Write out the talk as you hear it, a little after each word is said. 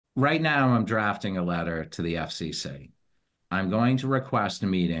right now I'm drafting a letter to the FCC. I'm going to request a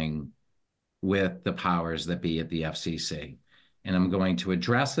meeting with the powers that be at the FCC. And I'm going to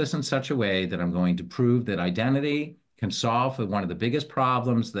address this in such a way that I'm going to prove that identity can solve one of the biggest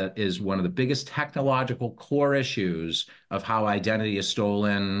problems that is one of the biggest technological core issues of how identity is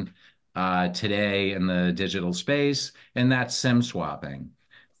stolen today in the digital space, and that's SIM swapping.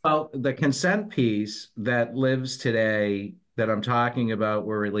 Well, the consent piece that lives today that I'm talking about,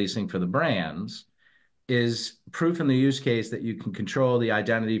 we're releasing for the brands is proof in the use case that you can control the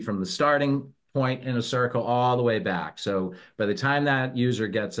identity from the starting point in a circle all the way back. So by the time that user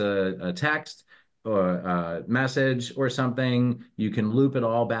gets a text or a message or something, you can loop it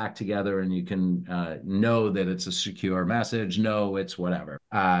all back together and you can know that it's a secure message, know it's whatever.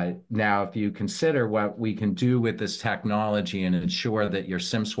 Now, if you consider what we can do with this technology and ensure that your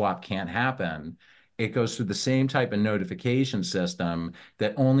SIM swap can't happen, it goes through the same type of notification system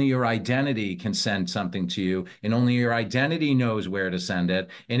that only your identity can send something to you, and only your identity knows where to send it,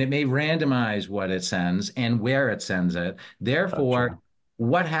 and it may randomize what it sends and where it sends it. Therefore, Gotcha.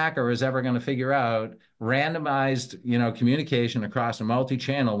 what hacker is ever going to figure out randomized, communication across a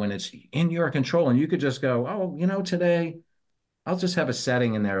multi-channel when it's in your control? And you could just go, oh, today I'll just have a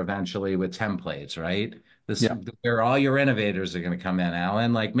setting in there eventually with templates, right? This Yeah, where all your innovators are going to come in,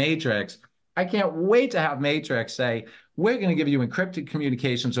 Alan, like Matrix. I can't wait to have Matrix say, we're going to give you encrypted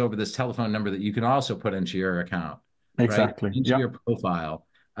communications over this telephone number that you can also put into your account, right? exactly. Into Yeah, your profile.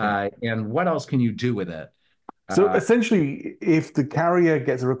 yeah. And what else can you do with it? So Uh, essentially, if the carrier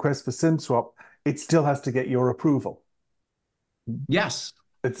gets a request for SIM swap, it still has to get your approval. yes,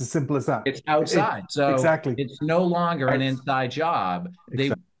 It's as simple as that. it's outside. So Exactly. it's no longer an Out. inside job.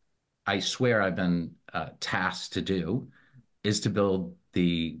 Exactly. I swear I've been tasked to do is to build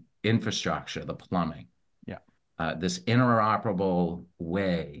the infrastructure, the plumbing, Yeah. this interoperable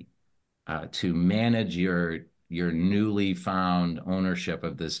way to manage your newly found ownership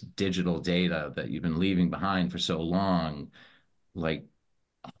of this digital data that you've been leaving behind for so long, like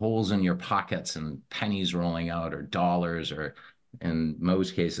holes in your pockets and pennies rolling out, or dollars, or in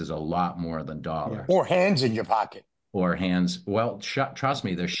most cases, a lot more than Yeah. dollars Or hands in your pocket. or hands. Well, trust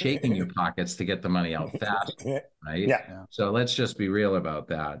me, they're shaking your pockets to get the money out fast, right? Yeah. Yeah. So let's just be real about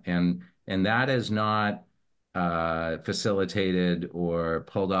that. And that is not facilitated or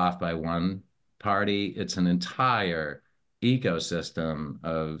pulled off by one party. It's an entire ecosystem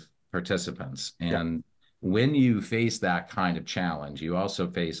of participants. Yeah. And when you face that kind of challenge, you also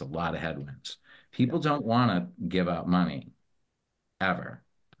face a lot of headwinds. Yeah. People don't want to give up money ever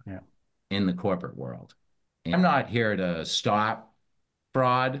Yeah. in the corporate world. I'm not here to stop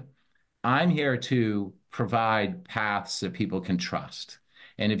fraud. I'm here to provide paths that people can trust.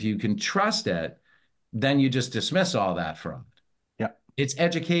 And if you can trust it, then you just dismiss all that fraud. Yeah. It's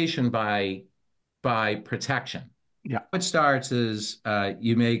education by protection. Yeah. What starts is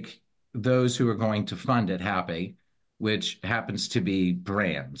you make those who are going to fund it happy, which happens to be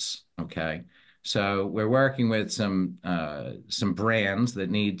brands. Okay, so we're working with some brands that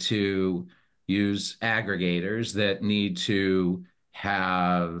need to use aggregators that need to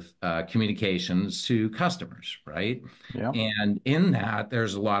have communications to customers, right? Yeah. And in that,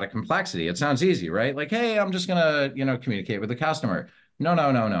 there's a lot of complexity. It sounds easy, right? Like, hey, I'm just gonna, communicate with the customer. No,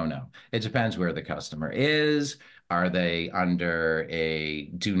 no, no, no, no. It depends where the customer is. Are they under a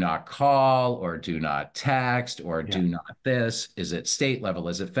do not call or do not text or Yeah. do not this? Is it state level?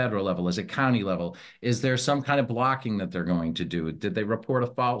 Is it federal level? Is it county level? Is there some kind of blocking that they're going to do? Did they report a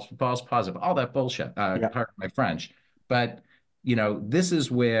false positive? All that bullshit. Yeah. Pardon my French. But this is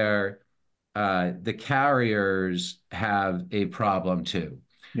where the carriers have a problem too.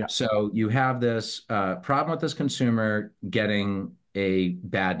 Yeah. So you have this problem with this consumer getting a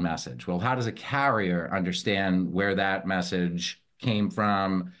bad message. Well, how does a carrier understand where that message came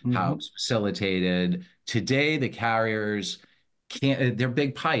from, how Hmm. it's facilitated? Today, the carriers can't, they're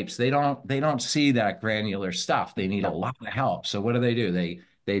big pipes. They don't see that granular stuff. They need a Yeah. lot of help. So what do?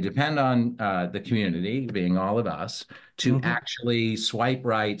 They depend on the community, being all of us, to Hmm. actually swipe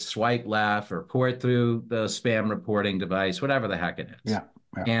right, swipe left, or pour it through the spam reporting device, whatever the heck it is. Yeah.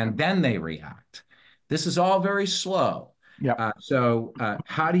 Yeah. And then they react. This is all very slow. Yeah. So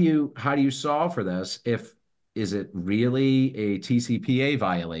how do you solve for this? If is it really a TCPA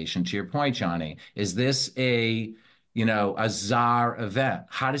violation? To your point, Johnny, is this a czar event?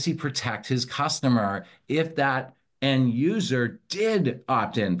 How does he protect his customer if that end user did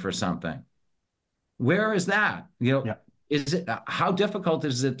opt in for something? Where is that? Yeah. Is it how difficult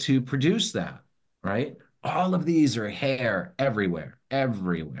is it to produce that? Right? All of these are hair everywhere,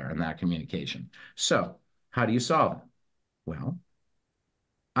 everywhere in that communication. So how do you solve it? Well,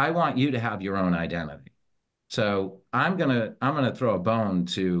 I want you to have your own identity. So I'm gonna throw a bone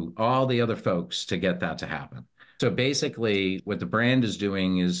to all the other folks to get that to happen. So basically, what the brand is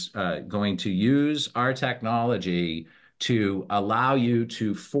doing is going to use our technology to allow you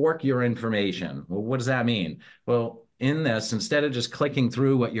to fork your information. Well, what does that mean? Well, in this, instead of just clicking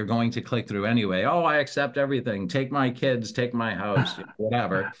through what you're going to click through anyway, oh, I accept everything, take my kids, take my house,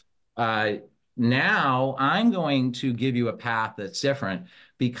 whatever. Uh, Now I'm going to give you a path that's different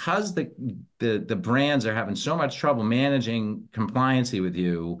because the brands are having so much trouble managing compliancy with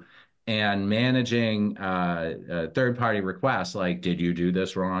you and managing third-party requests like, did you do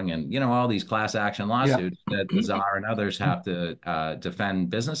this wrong? And all these class action Yeah. lawsuits that the czar and others have to defend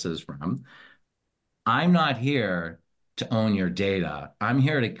businesses from. I'm not here to own your data. I'm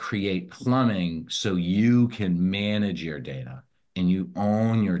here to create plumbing so you can manage your data and you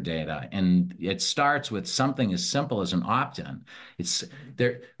own your data. And it starts with something as simple as an opt-in. It's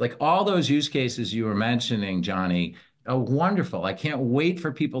there, like all those use cases you were mentioning, Johnny. Oh, wonderful. I can't wait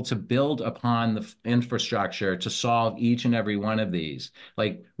for people to build upon the infrastructure to solve each and every one of these.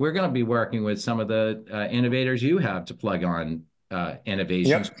 Like, we're going to be working with some of the innovators you have to plug on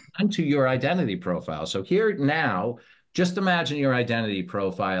innovations Yep. onto your identity profile. So here now, just imagine your identity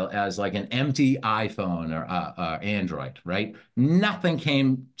profile as like an empty iPhone or Android, right? Nothing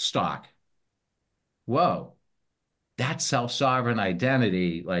came stock. Whoa, that's self-sovereign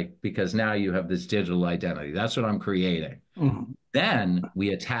identity, like because now you have this digital identity. That's what I'm creating. Mhm. Then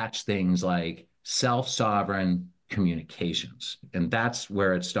we attach things like self-sovereign communications. And that's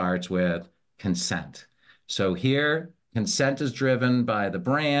where it starts with consent. So here, consent is driven by the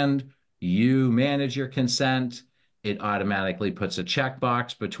brand. You manage your consent. It automatically puts a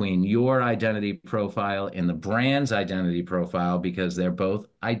checkbox between your identity profile and the brand's identity profile because they're both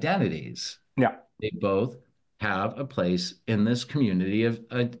identities. Yeah. They both have a place in this community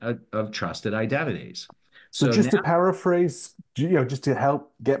of trusted identities. So So just now, to paraphrase, just to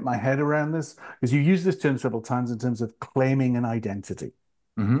help get my head around this, because you use this term several times in terms of claiming an identity,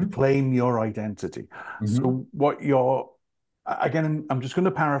 to mhm, claim your identity. mhm. So what you're, again, I'm just going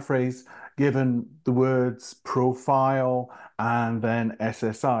to paraphrase, given the words profile and then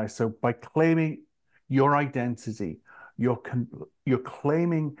SSI. So by claiming your identity, you're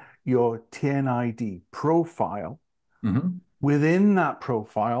claiming your TNID profile. Hmm. Within that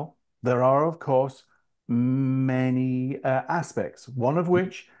profile, there are, of course, many aspects, one of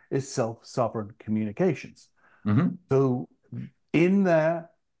which is self-sovereign communications. Hmm. So in there,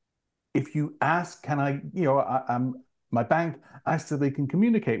 if you ask, can I, my bank asks if they can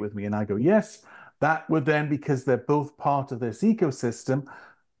communicate with me, and I go, yes, that would then, because they're both part of this ecosystem,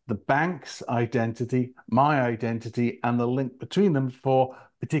 the bank's identity, my identity, and the link between them for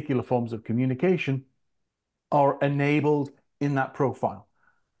particular forms of communication are enabled in that profile.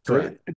 So Correct.